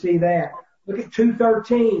 So we see that. Look at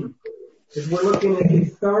 2:13, as we're looking at the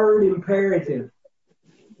third imperative.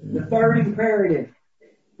 The third imperative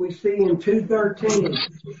we see in 2:13.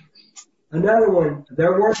 Another one,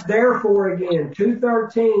 therefore again,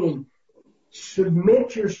 2:13,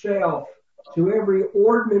 submit yourself to every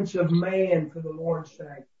ordinance of man for the Lord's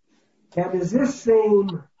sake. Now, does this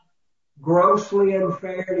seem grossly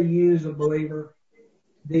unfair to you as a believer?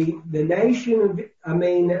 The nation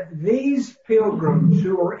these pilgrims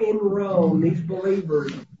who are in Rome, these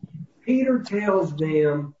believers, Peter tells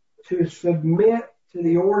them to submit to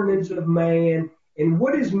the ordinance of man. And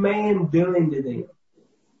what is man doing to them?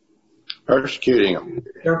 Persecuting them.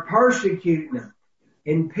 They're persecuting them.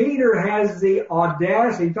 And Peter has the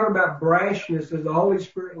audacity, talking about brashness as the Holy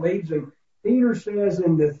Spirit leads him. Peter says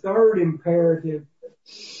in the third imperative,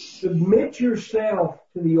 submit yourself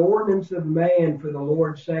to the ordinance of man for the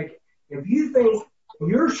Lord's sake. If you think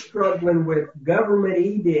you're struggling with government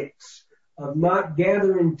edicts of not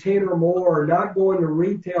gathering 10 or more, or not going to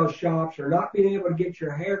retail shops, or not being able to get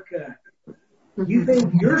your hair cut, you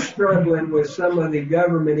think you're struggling with some of the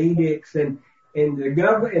government edicts and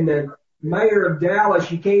the mayor of Dallas,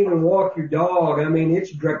 you can't even walk your dog. I mean,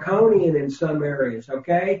 it's draconian in some areas,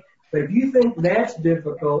 okay? But if you think that's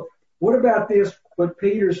difficult, what about this, what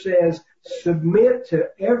Peter says, submit to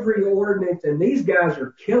every ordinance, and these guys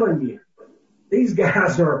are killing you. These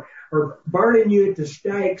guys are burning you at the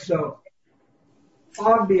stake. So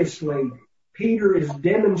obviously, Peter is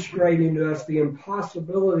demonstrating to us the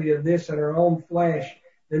impossibility of this in our own flesh,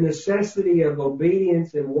 the necessity of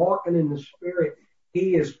obedience and walking in the Spirit.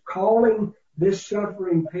 He is calling this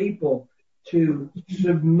suffering people to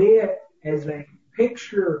submit as a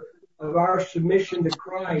picture of our submission to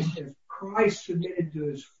Christ, as Christ submitted to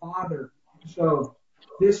his Father. So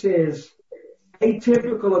this is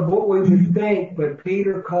atypical of what we would think, but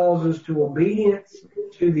Peter calls us to obedience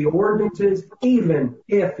to the ordinances, even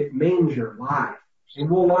if it means your life. And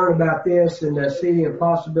we'll learn about this and see the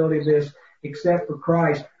impossibility of this except for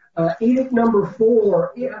Christ. Edict number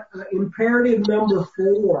 4, imperative number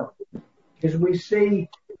 4, as we see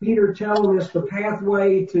Peter telling us the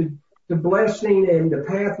pathway to blessing and the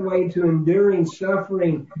pathway to enduring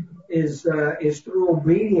suffering is through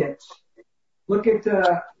obedience. Look at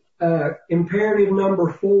imperative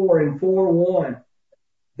number 4 in 4:1.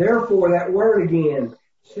 Therefore, that word again,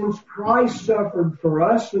 since Christ suffered for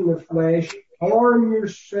us in the flesh, arm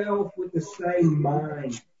yourself with the same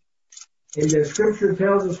mind. And the scripture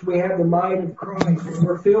tells us we have the mind of Christ. When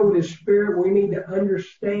we're filled with his Spirit, we need to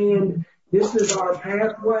understand this is our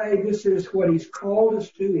pathway. This is what he's called us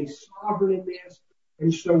to. He's sovereign in this.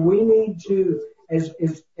 And so we need to, as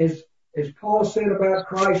Paul said about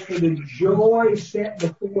Christ, for the joy set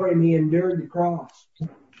before him, he endured the cross.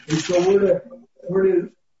 And so we're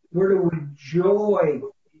to with joy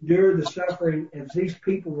endure the suffering as these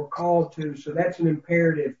people were called to. So that's an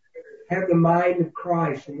imperative. Have the mind of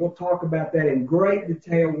Christ. And we'll talk about that in great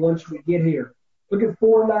detail once we get here. Look at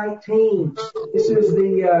 4:19. This is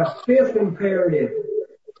the fifth imperative.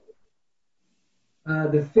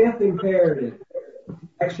 The fifth imperative.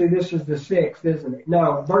 Actually, this is the sixth, isn't it?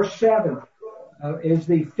 No, verse 7 is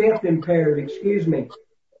the fifth imperative, excuse me.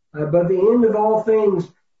 But the end of all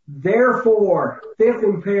things, Therefore, fifth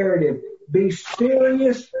imperative, be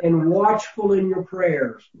serious and watchful in your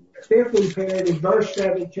prayers. Fifth imperative, verse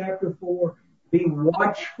 7, chapter 4, be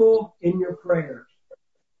watchful in your prayers.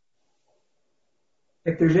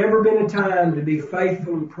 If there's ever been a time to be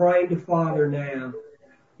faithful in praying to Father now,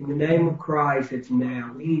 in the name of Christ, it's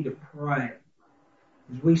now. We need to pray.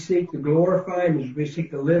 As we seek to glorify Him, as we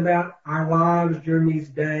seek to live out our lives during these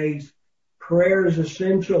days, prayer is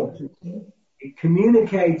essential. It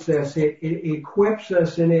communicates us, it equips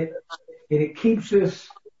us, and it keeps us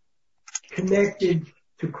connected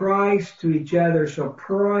to Christ, to each other. So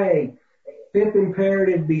pray. Fifth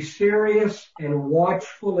imperative, be serious and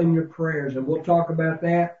watchful in your prayers. And we'll talk about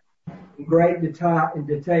that in great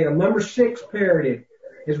detail. Number 6 imperative,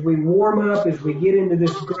 as we warm up, as we get into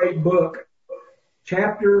this great book,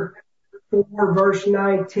 chapter 4, verse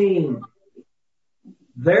 19.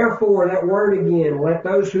 Therefore, that word again, let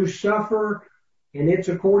those who suffer, and it's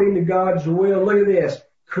according to God's will. Look at this.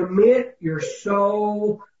 Commit your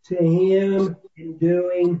soul to Him in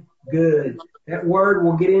doing good. That word,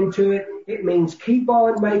 we'll get into it. It means keep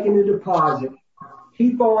on making a deposit.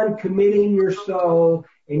 Keep on committing your soul,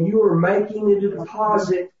 and you are making a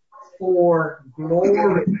deposit for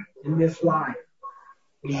glory in this life.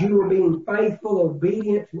 As you are being faithful,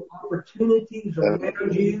 obedient to opportunities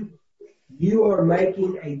around you, you are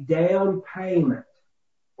making a down payment.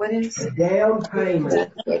 What is a down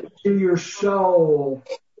payment to your soul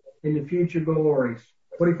in the future glories?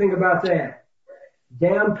 What do you think about that?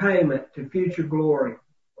 Down payment to future glory.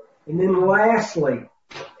 And then lastly,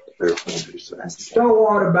 so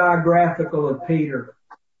autobiographical of Peter.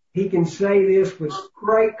 He can say this with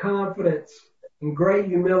great confidence and great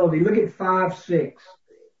humility. Look at 5:6.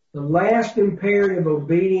 The last imperative,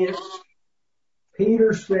 obedience.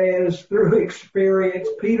 Peter says through experience,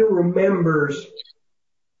 Peter remembers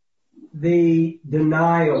the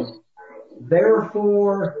denial.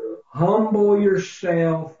 Therefore, humble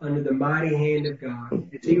yourself under the mighty hand of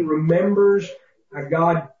God. As he remembers how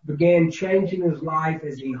God began changing his life,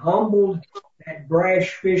 as he humbled that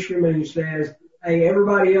brash fisherman who says, hey,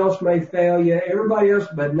 everybody else may fail you, everybody else,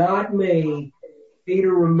 but not me.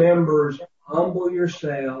 Peter remembers, humble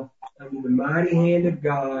yourself under the mighty hand of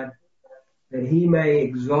God, that He may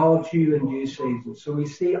exalt you in due season. So we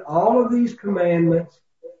see all of these commandments,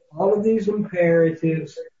 all of these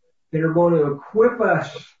imperatives that are going to equip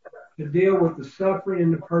us to deal with the suffering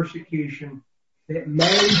and the persecution that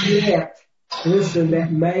may yet, that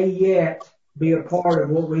may yet be a part of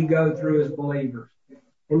what we go through as believers.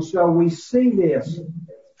 And so we see this.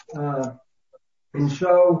 And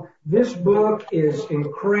so this book is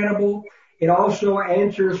incredible. It also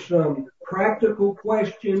answers some practical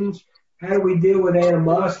questions. How do we deal with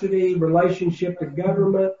animosity, relationship to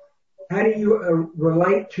government? How do you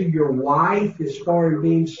relate to your wife as far as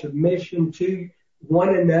being submission to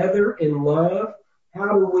one another in love? How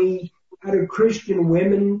do Christian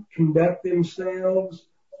women conduct themselves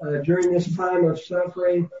during this time of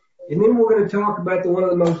suffering? And then we're going to talk about one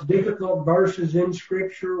of the most difficult verses in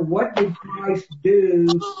Scripture. What did Christ do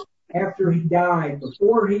after He died?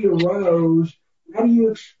 Before He arose, how do you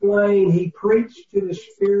explain He preached to the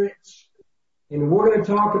spirits? And we're going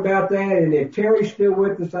to talk about that. And if Terry's still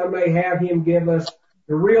with us, I may have him give us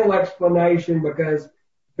the real explanation, because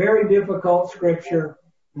very difficult Scripture.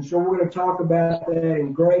 And so we're going to talk about that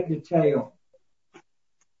in great detail.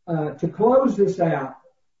 To close this out,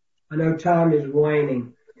 I know time is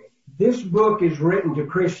waning. This book is written to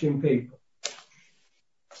Christian people.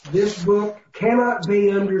 This book cannot be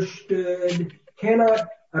understood, cannot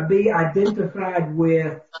be identified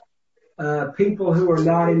with people who are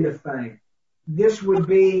not in the faith. This would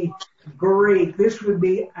be Greek. This would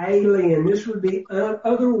be alien. This would be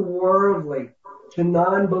otherworldly to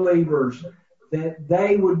non-believers, that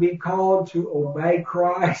they would be called to obey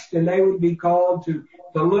Christ, and they would be called to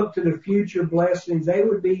look to the future blessings. They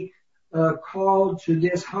would be called to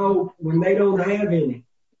this hope when they don't have any.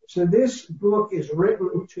 So this book is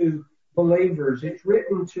written to believers. It's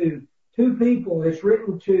written to two people. It's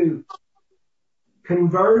written to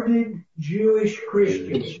converted Jewish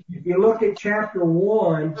Christians. If you look at chapter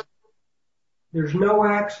 1, there's no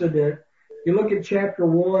accident. If you look at chapter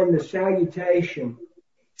 1, the salutation.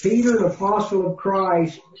 Peter, an apostle of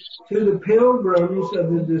Christ, to the pilgrims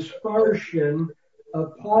of the dispersion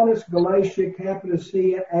of Pontus, Galatia,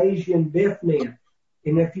 Cappadocia, Asia, and Bithynia.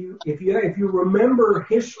 And if you remember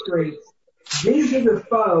history, these are the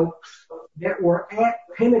folks that were at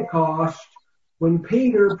Pentecost when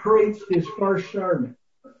Peter preached his first sermon.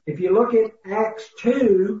 If you look at Acts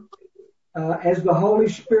 2, as the Holy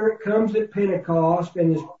Spirit comes at Pentecost,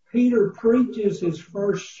 and as Peter preaches his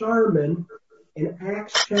first sermon, in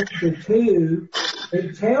Acts chapter 2,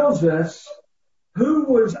 it tells us who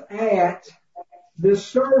was at this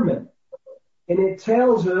sermon. And it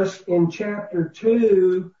tells us in chapter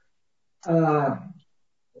 2, I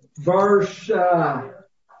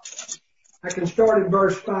can start at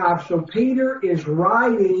verse 5. So Peter is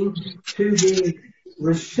writing to the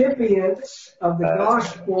recipients of the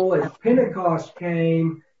gospel as Pentecost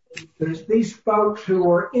came. There's these folks who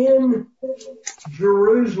were in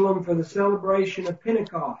Jerusalem for the celebration of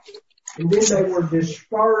Pentecost. And then they were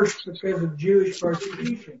dispersed because of Jewish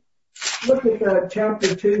persecution. Look at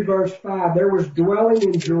chapter 2, verse 5. There was dwelling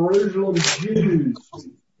in Jerusalem Jews,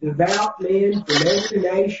 devout men from every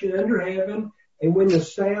nation under heaven. And when the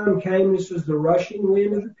sound came, this is the rushing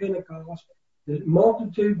wind of the Pentecost, the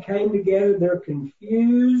multitude came together, they're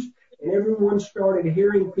confused, and everyone started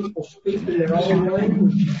hearing people speaking their own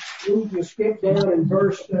language. Then you can skip down in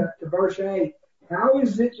to verse 8. How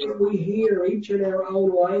is it that we hear each in our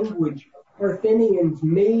own language? Parthenians,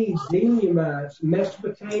 Medes, Elamites,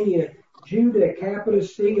 Mesopotamia, Judah,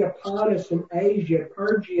 Cappadocia, Pontus, and Asia,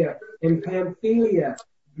 Persia, and Pamphylia,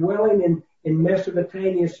 dwelling in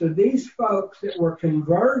Mesopotamia. So these folks that were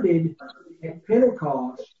converted at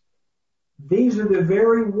Pentecost, these are the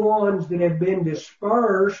very ones that have been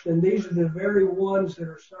dispersed, and these are the very ones that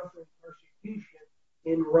are suffering persecution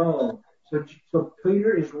in Rome. So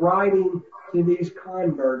Peter is writing to these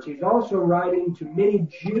converts. He's also writing to many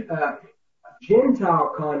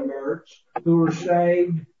Gentile converts who were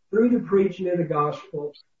saved through the preaching of the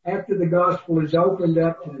gospel after the gospel is opened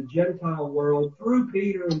up to the Gentile world through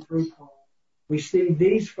Peter and through Paul. We see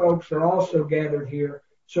these folks are also gathered here.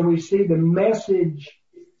 So we see the message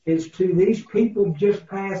is to these people just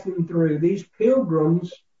passing through, these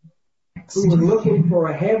pilgrims who were looking for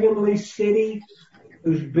a heavenly city,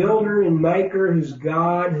 whose builder and maker, whose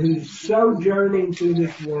God, who's sojourning through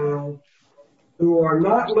this world, who are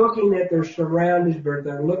not looking at their surroundings, but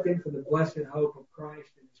they're looking for the blessed hope of Christ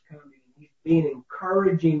that is coming. He's been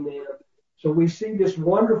encouraging them. So we see this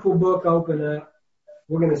wonderful book open up.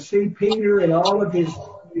 We're going to see Peter and all of his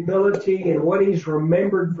humility and what he's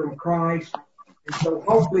remembered from Christ. And so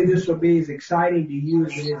hopefully this will be as exciting to you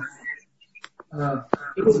as it is.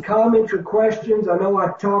 Any comments or questions? I know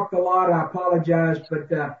I talked a lot. I apologize, but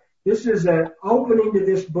this is an opening to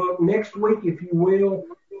this book. Next week, if you will,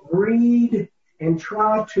 read and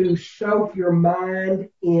try to soak your mind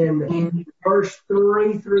in verse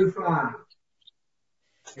 3 through 5.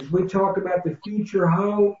 As we talk about the future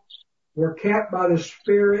hope, we're kept by the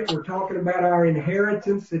Spirit. We're talking about our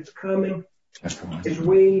inheritance that's coming. As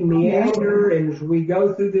we meander and as we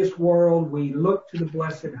go through this world, we look to the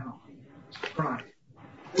blessed hope. Right.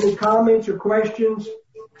 Any comments or questions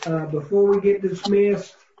before we get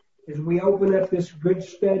dismissed as we open up this good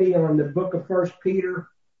study on the book of 1 Peter?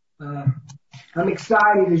 I'm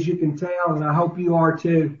excited, as you can tell, and I hope you are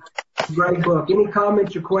too. It's a great book. Any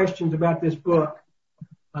comments or questions about this book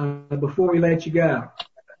before we let you go?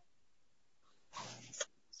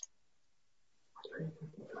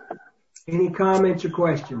 Any comments or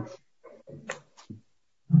questions?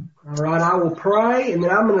 All right, I will pray, and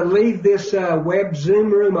then I'm going to leave this web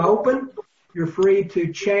Zoom room open. You're free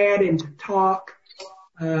to chat and to talk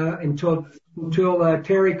until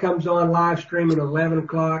Terry comes on live stream at 11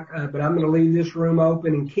 o'clock. But I'm going to leave this room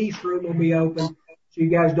open, and Keith's room will be open so you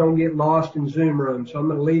guys don't get lost in Zoom room. So I'm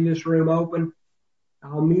going to leave this room open.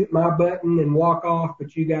 I'll mute my button and walk off,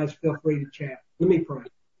 but you guys feel free to chat. Let me pray.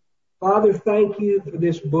 Father, thank you for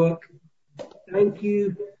this book. Thank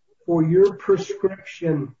you for your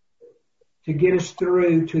prescription to get us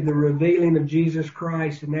through to the revealing of Jesus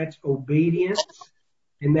Christ, and that's obedience,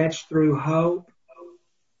 and that's through hope.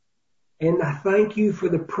 And I thank you for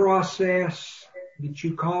the process that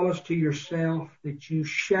you call us to yourself, that you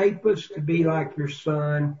shape us to be like your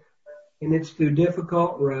Son, and it's through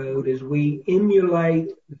difficult road as we emulate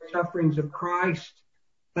the sufferings of Christ.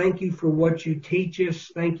 Thank you for what you teach us.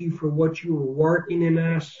 Thank you for what you are working in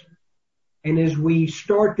us. And as we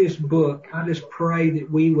start this book, I just pray that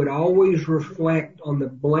we would always reflect on the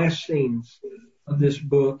blessings of this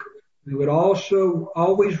book. We would also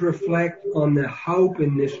always reflect on the hope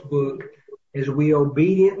in this book as we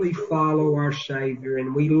obediently follow our Savior.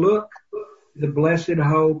 And we look the blessed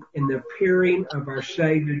hope in the appearing of our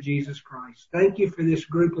Savior, Jesus Christ. Thank you for this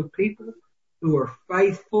group of people who are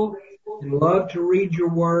faithful and love to read your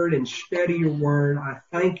word and study your word. I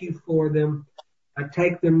thank you for them. I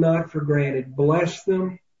take them not for granted. Bless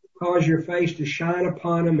them, cause your face to shine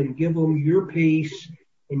upon them, and give them your peace,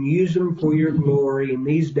 and use them for your glory in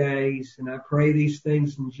these days. And I pray these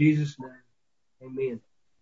things in Jesus' name. Amen.